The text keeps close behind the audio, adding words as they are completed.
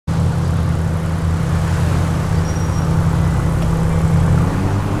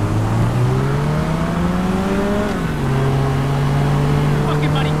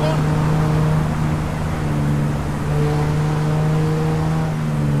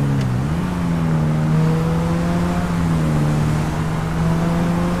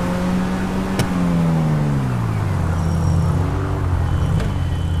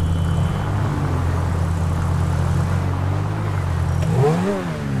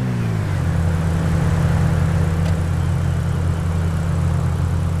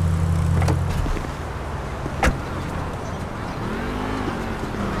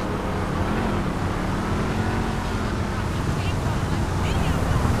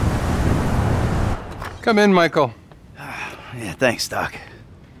Come in, Michael. Yeah, thanks, Doc.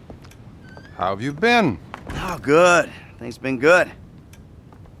 How have you been? Oh, good. Things been good.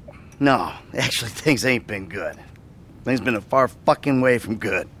 No, actually, things ain't been good. Things been a far fucking way from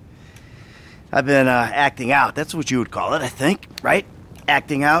good. I've been, acting out. That's what you would call it, I think, right?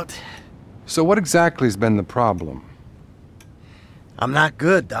 Acting out. So what exactly has been the problem? I'm not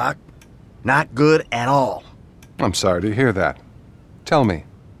good, Doc. Not good at all. I'm sorry to hear that. Tell me.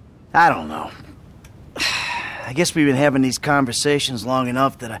 I don't know. I guess we've been having these conversations long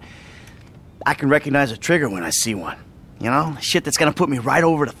enough that I can recognize a trigger when I see one. You know? Shit that's gonna put me right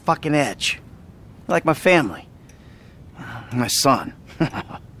over the fucking edge. Like my family. My son.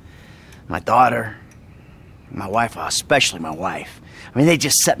 My daughter. My wife, especially my wife. I mean, they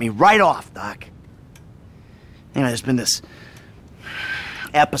just set me right off, Doc. You know, there's been this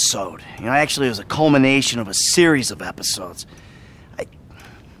episode. You know, actually it was a culmination of a series of episodes.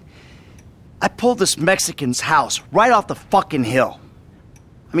 I pulled this Mexican's house right off the fucking hill.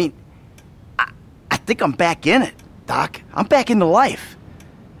 I mean, I think I'm back in it, Doc. I'm back into life.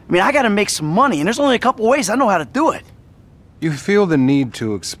 I mean, I gotta make some money, and there's only a couple ways I know how to do it. You feel the need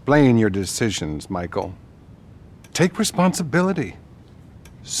to explain your decisions, Michael. Take responsibility.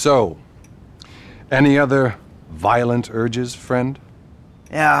 So, any other violent urges, friend?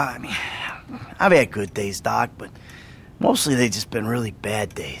 Yeah, I mean, I've had good days, Doc, but mostly they've just been really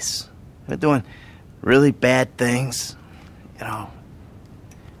bad days. I've been doing really bad things, you know,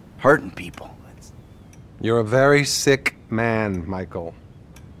 hurting people. You're a very sick man, Michael.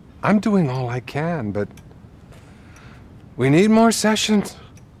 I'm doing all I can, but we need more sessions.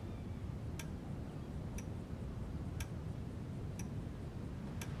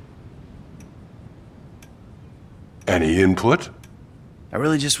 Any input? I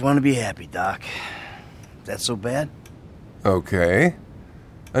really just want to be happy, Doc. Is that so bad? Okay.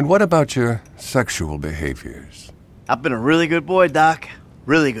 And what about your sexual behaviors? I've been a really good boy, Doc.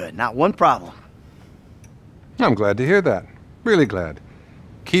 Really good. Not one problem. I'm glad to hear that. Really glad.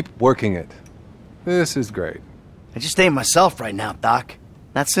 Keep working it. This is great. I just ain't myself right now, Doc.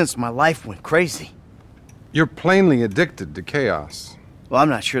 Not since my life went crazy. You're plainly addicted to chaos. Well, I'm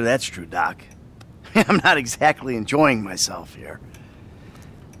not sure that's true, Doc. I'm not exactly enjoying myself here.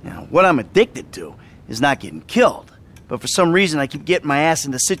 Now, what I'm addicted to is not getting killed. But for some reason, I keep getting my ass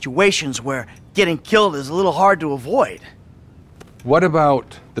into situations where getting killed is a little hard to avoid. What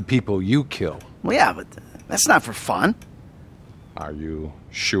about the people you kill? Well, yeah, but that's not for fun. Are you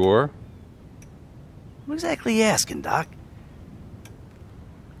sure? What exactly are you asking, Doc?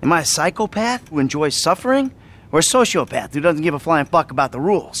 Am I a psychopath who enjoys suffering? Or a sociopath who doesn't give a flying fuck about the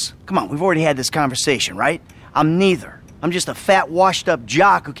rules? Come on, we've already had this conversation, right? I'm neither. I'm just a fat, washed-up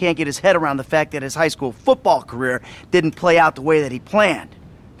jock who can't get his head around the fact that his high school football career didn't play out the way that he planned.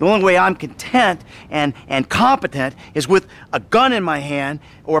 The only way I'm content and competent is with a gun in my hand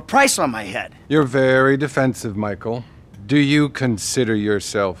or a price on my head. You're very defensive, Michael. Do you consider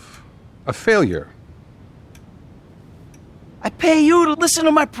yourself a failure? I pay you to listen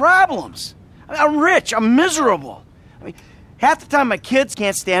to my problems. I'm rich. I'm miserable. I mean, half the time my kids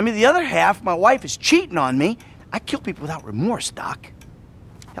can't stand me. The other half, my wife is cheating on me. I kill people without remorse, Doc.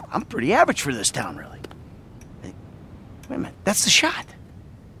 Hell, I'm pretty average for this town, really. Hey, wait a minute. That's the shot.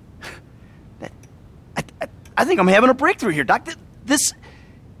 I think I'm having a breakthrough here, Doc.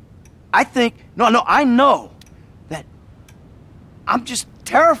 I know that I'm just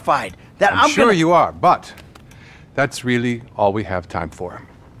terrified that I'm sure you are, but that's really all we have time for.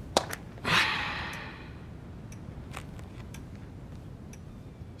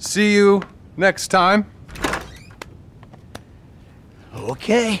 See you next time.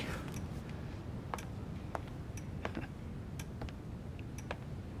 Okay.